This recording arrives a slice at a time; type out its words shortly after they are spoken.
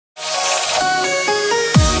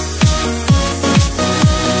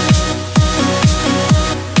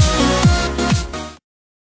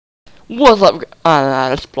What's up?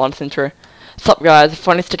 That's Blunt's intro. What's up, guys?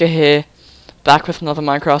 Funny Sticker here, back with another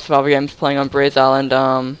Minecraft survival games playing on Breeze Island.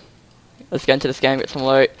 Let's get into this game, get some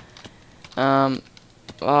loot. I'm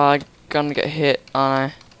gonna get hit,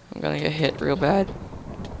 aren't I? I'm gonna get hit real bad.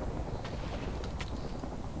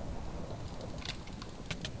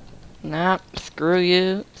 Nah, screw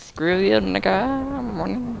you, nigga. I'm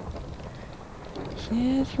running.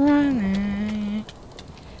 She's running.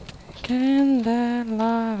 Can that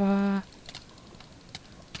lava?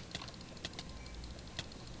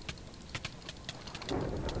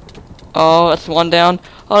 Oh, that's one down.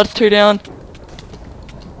 Oh, that's two down.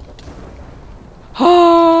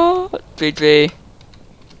 Oh, GG.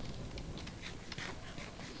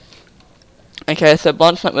 Okay, so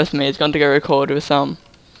Blunt's not with me. He's going to go record with some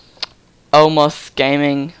almost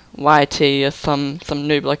gaming YT or some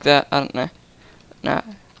noob like that. I don't know. Nah.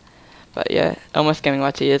 But yeah, almost gaming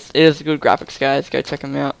YT is good graphics, guys. Go check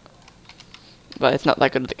him out. But it's not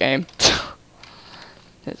that good at the game.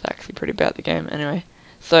 It's actually pretty bad at the game. Anyway,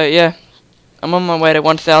 so yeah, I'm on my way to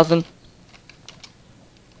 1,000.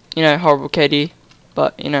 You know, horrible KD,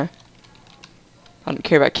 but you know, I don't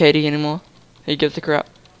care about KD anymore. Who gives a crap?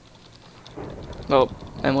 Well,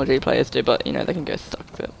 MLG players do, but you know, they can go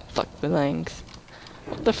suck their langs.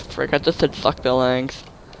 What the frick? I just said suck their langs.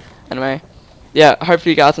 Anyway, yeah,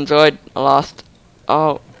 hopefully you guys enjoyed the last.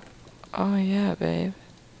 Oh yeah, babe.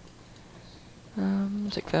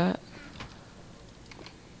 Take that.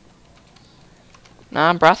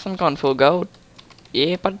 Nah, brass, I'm going full gold.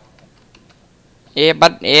 Yeah, bud. Yeah,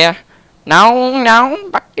 bud, yeah. No,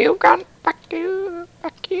 fuck you, gun. Fuck you.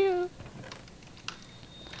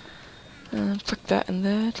 Tuck that in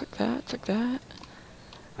there, tuck that.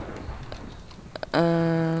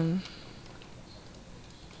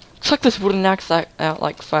 Chuck this wooden axe out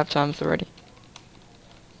like 5 times already.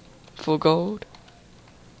 Full gold.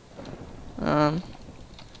 Oh!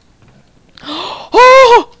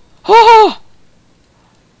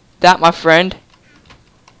 That, my friend,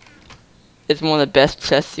 is one of the best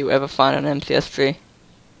chests you'll ever find on MCSG.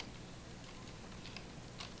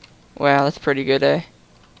 Wow, that's pretty good, eh?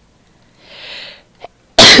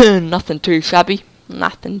 Nothing too shabby.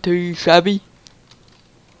 Nothing too shabby.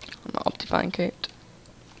 I'm not Optifine caped.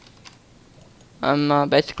 I'm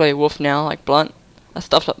basically a wolf now, like Blunt. I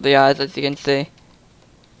stuffed up the eyes, as you can see.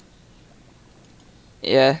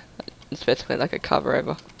 Yeah, it's basically like a cover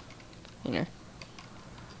over. You know.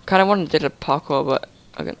 Kinda wanted to do the parkour, but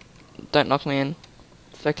don't knock me in.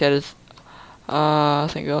 Spectators.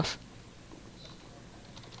 Thank gosh.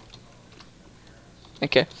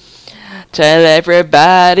 Okay. Tell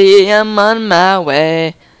everybody I'm on my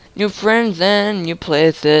way. New friends and new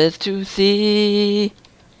places to see.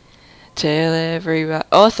 Tell everybody.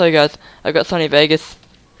 Also, guys, I got Sony Vegas.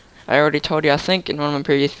 I already told you, I think, in one of my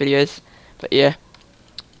previous videos. But yeah,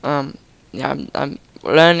 yeah, I'm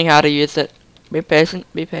learning how to use it. Be patient,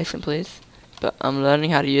 please. But I'm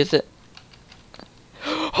learning how to use it.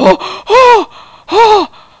 Oh,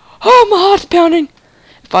 my heart's pounding.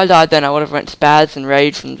 If I died then, I would have went spaz and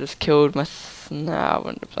rage and just killed my. No, I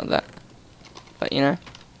wouldn't have done that. But you know,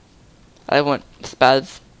 I went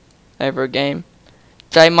spaz over a game.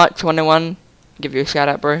 JMuch21, give you a shout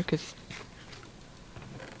out, bro, cause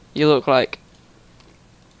you look like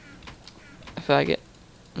a faggot.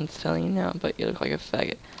 I'm just telling you now, but you look like a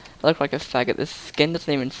faggot. I look like a faggot. This skin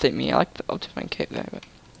doesn't even suit me. I like the Optifine cape though, but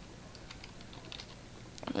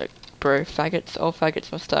like, bro, faggots, all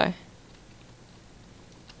faggots must die.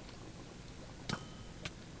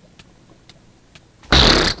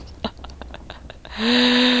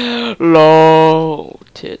 Low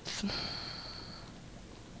tits.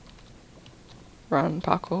 Run,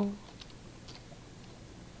 parkour.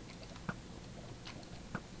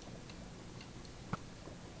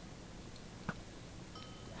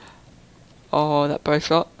 Oh, that bow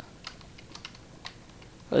shot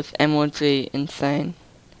was MLG insane.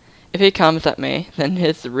 If he comes at me, then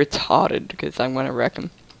he's retarded because I'm gonna wreck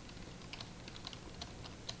him.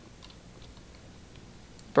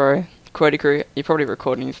 Bro, Quody Crew, you're probably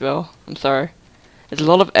recording as well. I'm sorry. There's a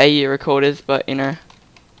lot of AU recorders, but you know,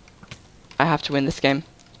 I have to win this game.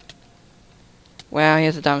 Wow, he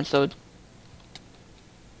has a diamond sword.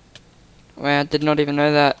 Wow, I did not even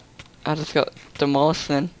know that. I just got demolished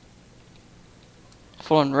then.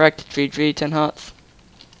 Full on wrecked. GG, 10 hearts.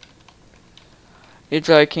 You're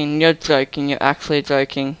joking, you're actually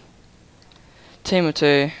joking. Team of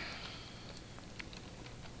 2.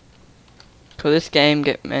 Could this game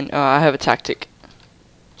get men? Oh, I have a tactic.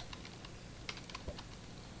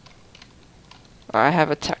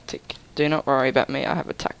 Do not worry about me, I have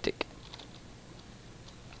a tactic.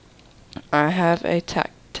 I have a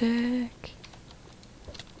tactic. heck?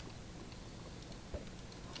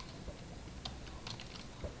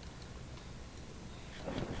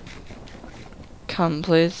 Come,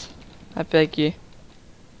 please. I beg you.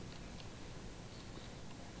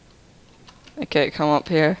 Okay, come up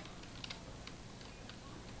here.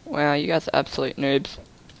 Wow, you guys are absolute noobs.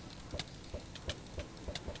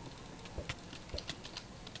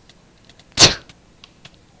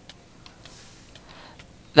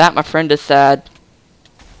 That, my friend, is sad.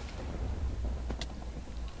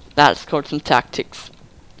 That's called some tactics.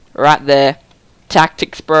 Right there.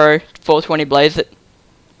 Tactics, bro. 420 blaze it.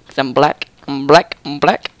 Cause I'm black. I'm black. I'm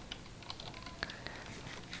black.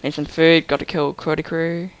 Need some food. Gotta kill Crowdy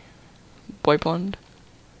Crew. Boy Pond.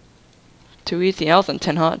 Too easy. I was on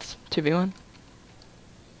 10 hearts. 2v1.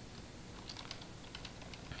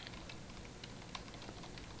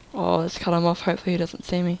 Oh, let's cut him off. Hopefully he doesn't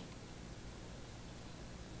see me.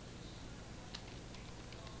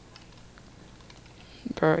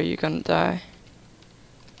 Bro, you're gonna die.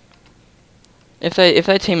 If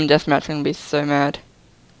they team in deathmatch, I'm gonna be so mad.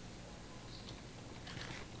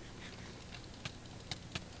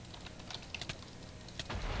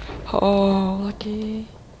 Oh, lucky.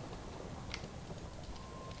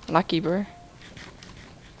 Lucky, bro.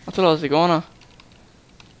 I thought I was a goner.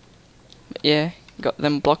 But yeah, got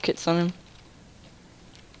them block hits on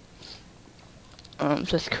him.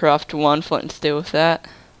 Just craft one flint and steel with that.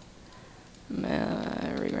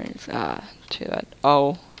 Rearrange. Too bad.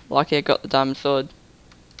 Oh, lucky I got the diamond sword.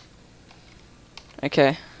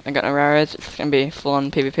 Okay, I got no rares. It's gonna be full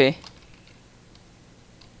on PvP.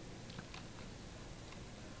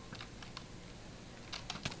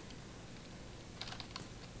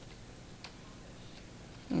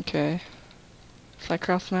 Okay. Should I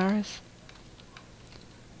craft some arrows?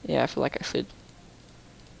 Yeah, I feel like I should.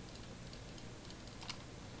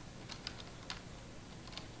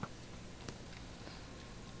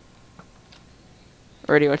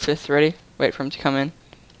 Ready, watch this, ready? Wait for him to come in.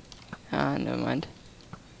 Never mind.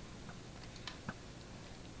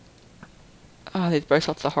 These bow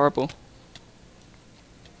shots are horrible.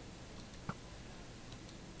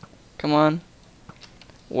 Come on.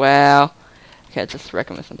 Wow. Okay, let's just wreck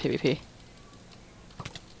him with some PvP.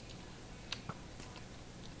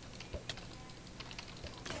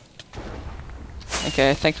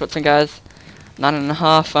 Okay, thanks for watching, guys.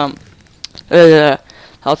 9.5. That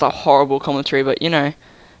was a horrible commentary, but you know,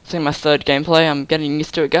 it's my third gameplay. I'm getting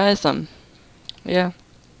used to it, guys. Yeah.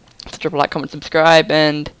 So drop a like, comment, subscribe,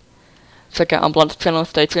 and check out Unblunt's channel.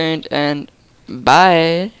 Stay tuned, and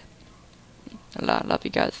bye. I love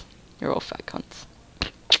you guys. You're all fat cunts.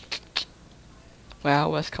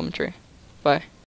 Wow, worst commentary. Bye.